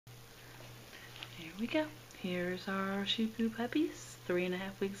we go. Here's our shihpoo puppies, 3.5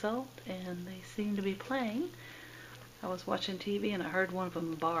 weeks old, and they seem to be playing. I was watching TV and I heard one of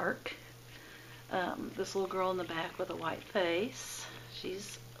them bark. This little girl in the back with a white face,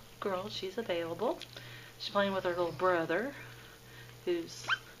 she's a girl, she's available. She's playing with her little brother, who's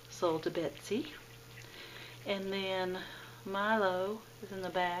sold to Betsy. And then Milo is in the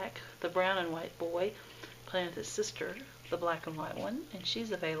back, the brown and white boy, playing with his sister, the black and white one, and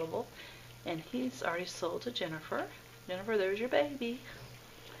she's available. And he's already sold to Jennifer. Jennifer, there's your baby.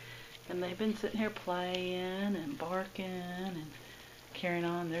 And they've been sitting here playing and barking and carrying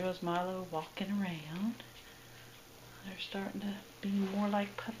on. There goes Milo walking around. They're starting to be more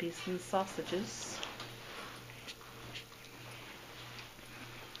like puppies than sausages.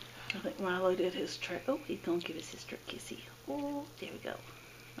 I think Milo did his trick. Oh, he's going to give his sister a kissy. Oh, there we go.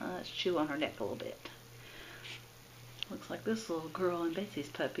 Let's chew on her neck a little bit. Looks like this little girl and Betsy's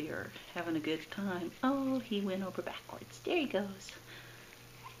puppy are having a good time. Oh, he went over backwards. There he goes.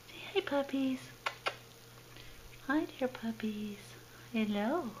 Say hi, puppies. Hi there, puppies.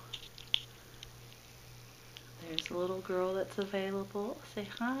 Hello. There's a little girl that's available. Say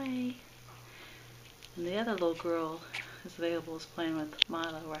hi. And the other little girl is available is playing with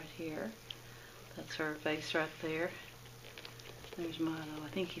Milo right here. That's her face right there. There's Milo. I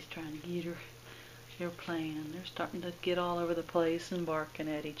think he's trying to get her. They're playing. They're starting to get all over the place and barking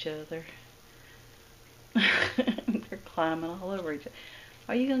at each other. They're climbing all over each other.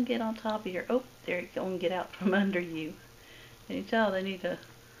 Are you going to get on top of your... Oh, they're going to get out from under you. And you tell they need to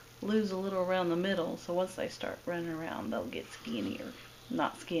lose a little around the middle, so once they start running around, they'll get skinnier.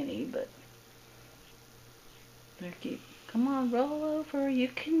 Not skinny, but they're cute. Come on, roll over. You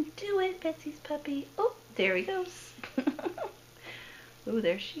can do it, Betsy's puppy. Oh, there he goes. Oh,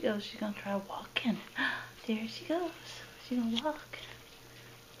 there she goes. She's going to try walking. There she goes. She's going to walk.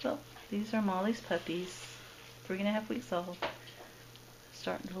 So, these are Molly's puppies. 3.5 weeks old.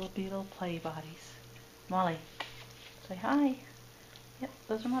 Starting to be little play bodies. Molly, say hi. Yep,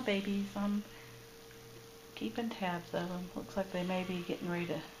 those are my babies. I'm keeping tabs of them. Looks like they may be getting ready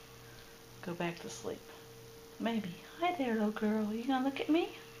to go back to sleep. Maybe. Hi there, little girl. You gonna look at me?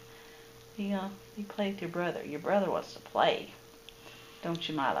 You play with your brother. Your brother wants to play. Don't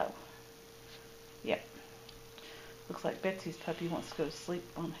you, Milo? Yep. Looks like Betsy's puppy wants to go to sleep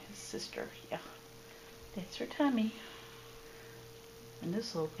on his sister. Yeah. That's her tummy. And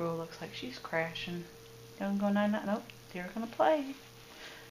this little girl looks like she's crashing. Don't go night night. Nope. They're gonna play.